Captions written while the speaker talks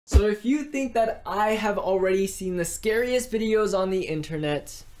So if you think that I have already seen the scariest videos on the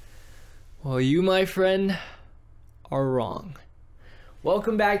internet, well, you, my friend, are wrong.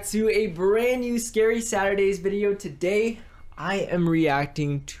 Welcome back to a brand new Scary Saturdays video. Today, I am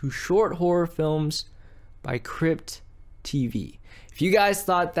reacting to short horror films by Crypt TV. If you guys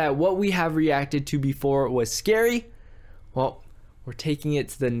thought that what we have reacted to before was scary, well, we're taking it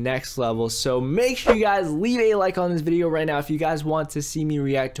to the next level. So make sure you guys leave a like on this video right now if you guys want to see me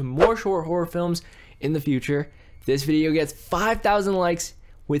react to more short horror films in the future. If this video gets 5,000 likes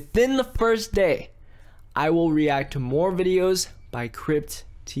within the first day, I will react to more videos by Crypt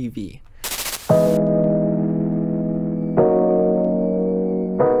TV.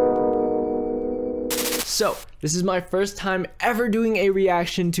 So, this is my first time ever doing a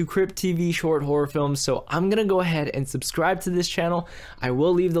reaction to Crypt TV short horror films, so I'm gonna go ahead and subscribe to this channel. I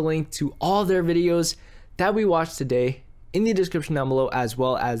will leave the link to all their videos that we watched today in the description down below, as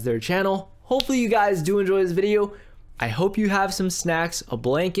well as their channel. Hopefully you guys do enjoy this video. I hope you have some snacks, a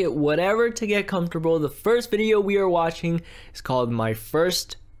blanket, whatever to get comfortable. The first video we are watching is called My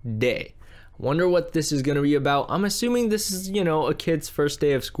First Day. Wonder what this is going to be about. I'm assuming this is, you know, a kid's first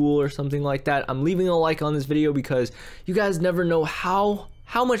day of school or something like that. I'm leaving a like on this video because you guys never know how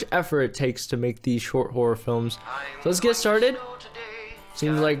much effort it takes to make these short horror films. So let's get started.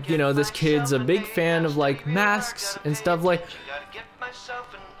 Seems like, you know, this kid's a big fan of like masks and stuff like.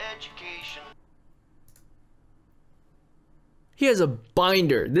 He has a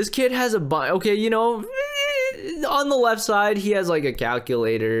binder. This kid has a binder. Okay, you know, on the left side, he has like a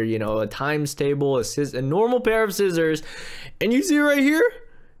calculator, you know, a times table, a normal pair of scissors. And you see right here,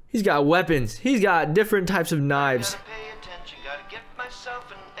 he's got weapons. He's got different types of knives.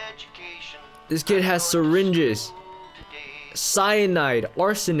 This kid has syringes, cyanide,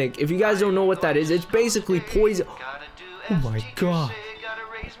 arsenic. If you guys don't know what that is, it's basically poison. Oh my god.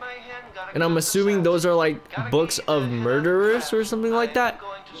 And I'm assuming those are like books of murderers or something like that.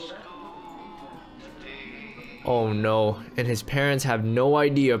 Oh no, and his parents have no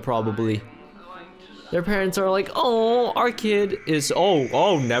idea probably. Their parents are like, oh, our kid is,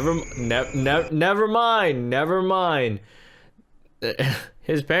 never mind.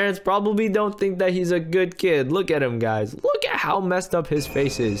 His parents probably don't think that he's a good kid. Look at him, guys. Look at how messed up his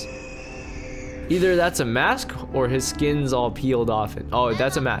face is. Either that's a mask or his skin's all peeled off. Oh,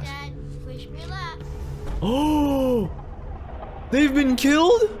 that's a mask. Oh, they've been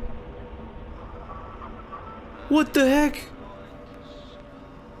killed? What the heck?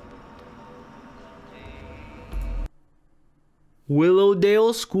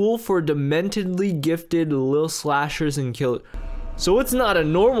 Willowdale School for Dementedly Gifted Little Slashers and Killers. So it's not a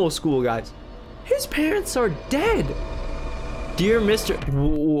normal school, guys. His parents are dead. Dear Mr.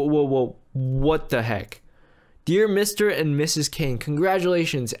 Whoa, what the heck? Dear Mr. and Mrs. Kane,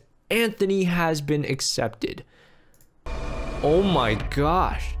 congratulations. Anthony has been accepted. Oh my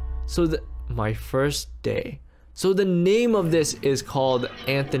gosh. So my first day. So the name of this is called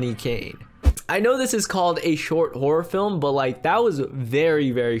Anthony Kane. I know this is called a short horror film, but like that was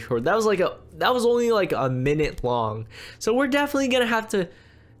very, very short. That was only like a minute long. So we're definitely gonna have to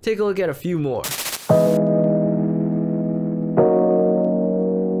take a look at a few more.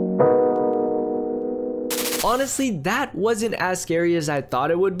 Honestly, that wasn't as scary as I thought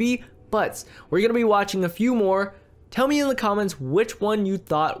it would be, but we're gonna be watching a few more. Tell me in the comments which one you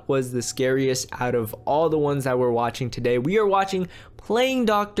thought was the scariest out of all the ones that we're watching today. We are watching Playing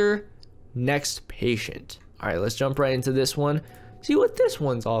Doctor, Next Patient. All right, let's jump right into this one. See what this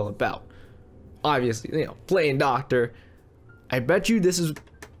one's all about. Obviously, you know, Playing Doctor. I bet you this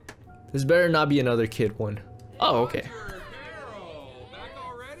better not be another kid one. Oh, okay. Back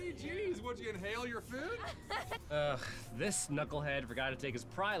already? Jeez, would you inhale your food? This knucklehead forgot to take his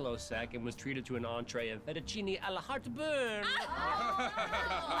Prilosec and was treated to an entree of fettuccine a la heartburn.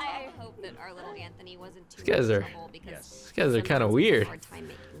 I hope that our little Anthony wasn't too These guys are, trouble because these guys are kind of weird.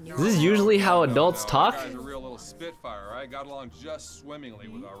 This is usually how adults talk. Guy's a real little spitfire, right? Got along just swimmingly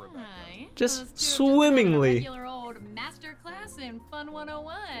with our Rebecca. Just swimmingly. Regular old master class in Fun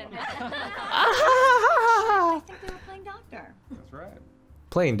 101. I think they were playing doctor. That's right.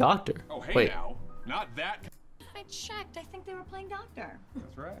 Playing doctor. Oh, hey. Wait. Now. Not that. I checked. I think they were playing doctor.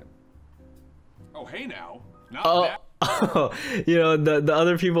 That's right. Oh, hey now. Not that. Oh, you know, the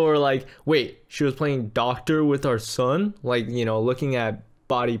other people were like, wait, she was playing doctor with our son? Like, you know, looking at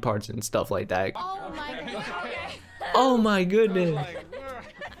body parts and stuff like that. Oh my goodness. Oh my goodness. I think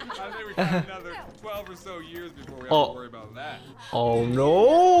we got another 12 or so years before we have to worry about that. Oh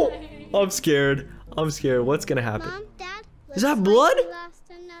no. I'm scared. I'm scared. What's gonna happen? Mom, Dad, is that blood? We lost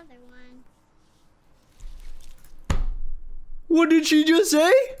another one. What did she just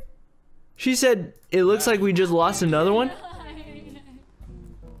say? She said, it looks like we just lost another one.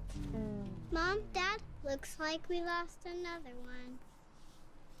 Mom, Dad, looks like we lost another one.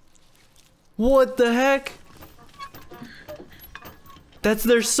 What the heck? That's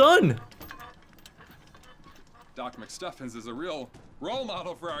their son. Doc McStuffins is a real role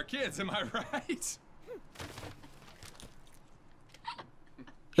model for our kids, am I right?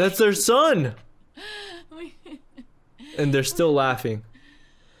 That's their son. And they're still laughing.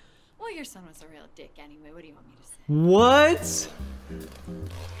 Well, your son was a real dick anyway. What do you want me to say? What?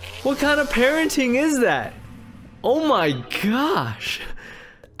 What kind of parenting is that? Oh my gosh.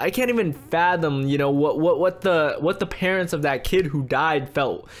 I can't even fathom, you know, what the parents of that kid who died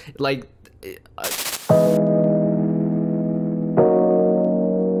felt like.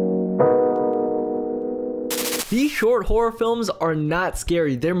 These short horror films are not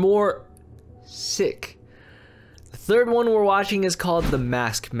scary. They're more sick. The third one we're watching is called The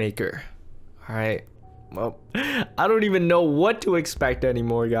Mask Maker. All right. Well, I don't even know what to expect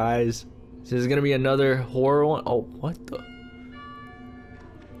anymore, guys. This is gonna be another horror one. Oh, what the?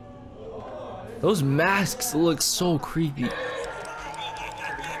 Those masks look so creepy.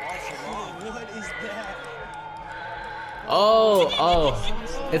 Oh,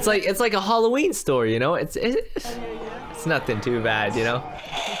 it's like a Halloween story, you know? It's nothing too bad, you know?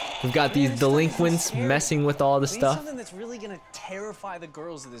 We've got these delinquents messing with all the stuff. Something that's really gonna terrify the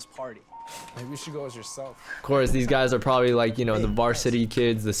girls at this party. Maybe you should go as yourself. Of course, these guys are probably like, you know, the varsity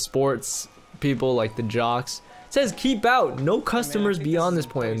kids, the sports people, like the jocks. It says keep out, no customers beyond this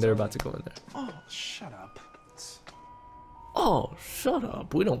point, and they're about to go in there. Oh, shut up. Oh, shut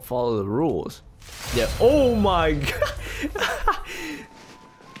up. We don't follow the rules. Yeah. Oh my god.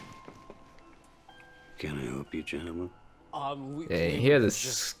 Can I help you, gentlemen? Hey, he has a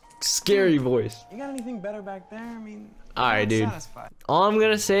scary voice. You got anything better back there? I mean, Alright, dude. satisfied. All I'm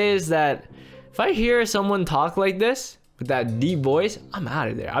gonna say is that if I hear someone talk like this with that deep voice, I'm out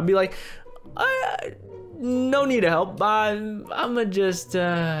of there. I'll be like, no need of help. I'ma just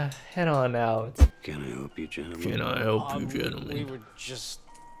head on out. Can I help you, gentlemen? Can I help you, gentlemen? We were just...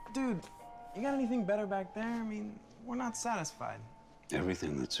 Dude, you got anything better back there? I mean, we're not satisfied.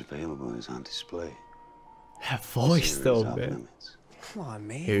 Everything that's available is on display. That voice Here though, is off man. limits. Come on,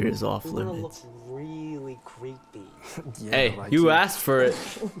 man. Here is off We're gonna limits. look really creepy. Hey, you asked for it.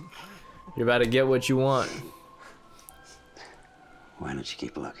 You're about to get what you want. Why don't you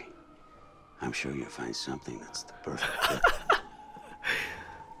keep looking? I'm sure you'll find something that's the perfect fit.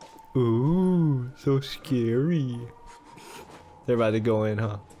 Ooh, so scary. They're about to go in,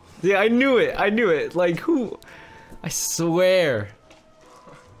 huh? Yeah, I knew it. I knew it. Like, who? I swear.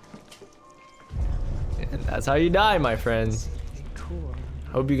 And that's how you die, my friends. Cool.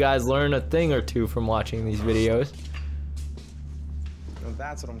 Hope you guys learn a thing or two from watching these videos. Well,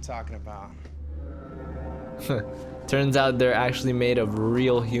 that's what I'm talking about. Turns out they're actually made of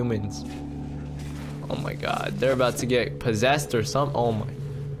real humans. Oh my god, they're about to get possessed or something. Oh my.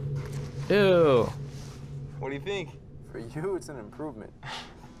 Ew. What do you think? For you, it's an improvement.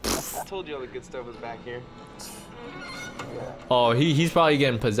 I told you all the good stuff was back here. Oh, he's probably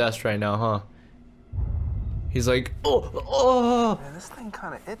getting possessed right now, huh? He's like, oh. Man, this thing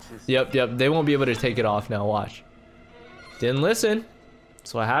kind of itches. Yep. They won't be able to take it off now. Watch. Didn't listen.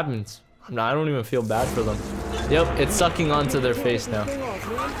 That's what happens. I don't even feel bad for them. Yep, it's sucking onto their face now.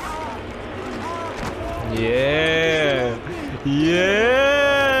 Yeah.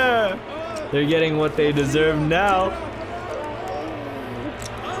 They're getting what they deserve now.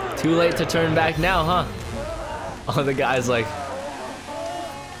 Too late to turn back now, huh? Oh, the guy's like,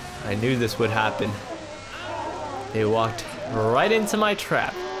 I knew this would happen. They walked right into my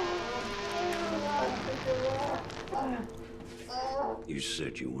trap. You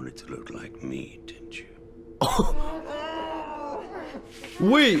said you wanted to look like me, didn't you?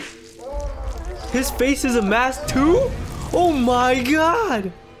 Wait, his face is a mask too? Oh my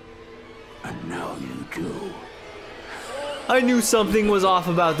god! And now you do. I knew something was off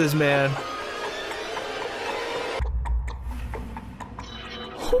about this man.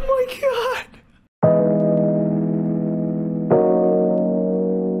 Oh my god!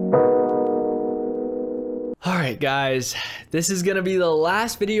 Alright guys, this is gonna be the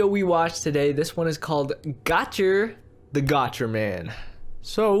last video we watch today. This one is called Gotcher, the Gotcher Man.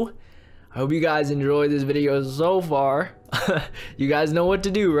 So, I hope you guys enjoyed this video so far. You guys know what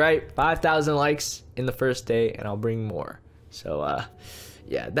to do, right? 5,000 likes in the first day and I'll bring more. So,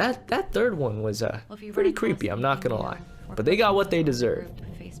 yeah, that third one was pretty creepy, I'm not gonna lie. But they got what they deserved.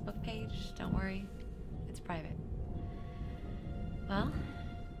 Facebook page, don't worry, it's private. Well,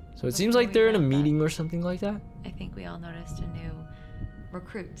 So it seems like they're in a meeting or something like that. I think we all noticed a new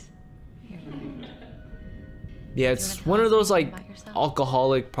recruit Yeah, it's one of those like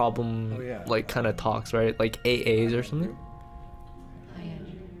alcoholic problem, like kind of talks, right? Like AAs or something. Hi,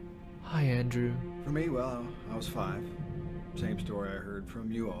 Andrew. Hi, Andrew. For me, well, I was 5. Same story I heard from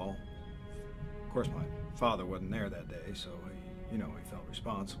you all. Of course, my father wasn't there that day, so he, he felt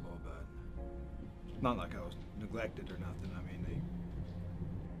responsible, but not like I was neglected or nothing. I mean,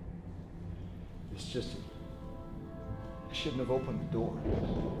 it's just, I shouldn't have opened the door.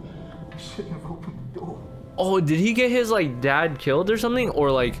 I shouldn't have opened the door. Oh, did he get his like dad killed or something, or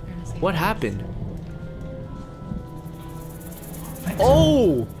like what happened?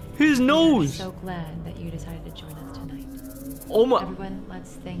 Oh, his nose. I'm so glad that you decided to join us tonight. Oh my. Everyone,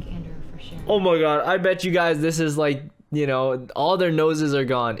 let's thank Andrew for sharing. Oh my God, I bet you guys this is like, all their noses are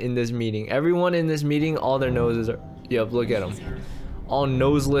gone in this meeting. Everyone in this meeting, all their noses are. Yep, look at them. All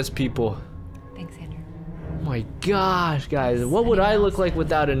noseless people. Thanks, Andrew. Oh my gosh, guys, what would I look like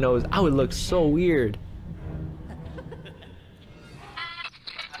without a nose? I would look so weird.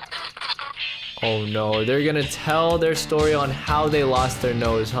 Oh no, they're gonna tell their story on how they lost their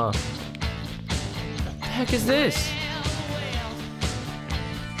nose, huh? What the heck is this?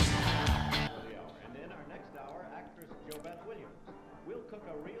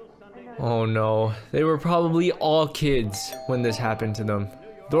 Oh no, they were probably all kids when this happened to them.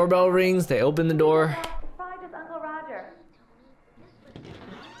 Doorbell rings, they open the door. Find us Uncle Roger.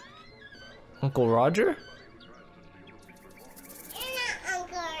 Uncle Roger?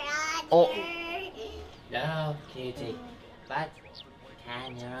 Oh. No, cutie. But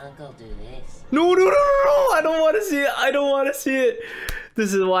can your uncle do this? No, no, no, no, no! I don't want to see it. I don't want to see it.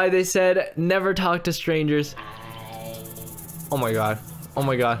 This is why they said never talk to strangers. Oh my God. Oh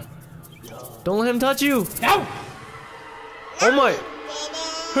my God. Don't let him touch you. No! Oh my.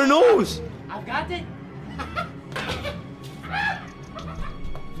 Her nose. I've got it.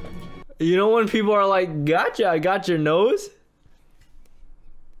 You know when people are like, gotcha, I got your nose?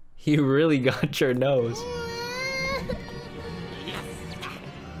 He really got your nose.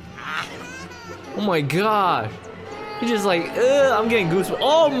 Oh my God. He's just like, ugh, I'm getting goosebumps.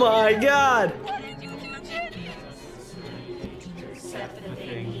 Oh my God. Except the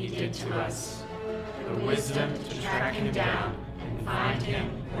thing he did to us. The wisdom to track him down and find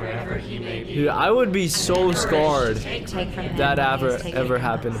him wherever he may be. Dude, I would be so scarred if that ever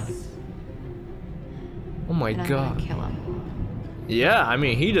happened. Oh my God. Kill him. Yeah, I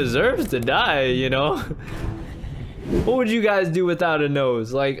mean, he deserves to die, What would you guys do without a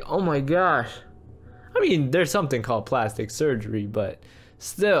nose? Like, oh my gosh. I mean, there's something called plastic surgery, but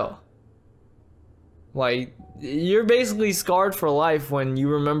still. Like, you're basically scarred for life when you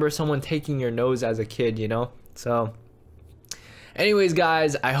remember someone taking your nose as a kid, So, anyways,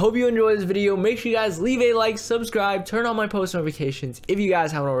 guys, I hope you enjoyed this video. Make sure you guys leave a like, subscribe, turn on my post notifications if you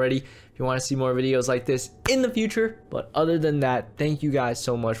guys haven't already. If you want to see more videos like this in the future. But other than that, thank you guys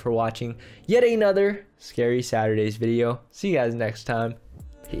so much for watching yet another Scary Saturdays video. See you guys next time.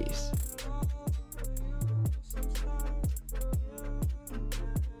 Peace.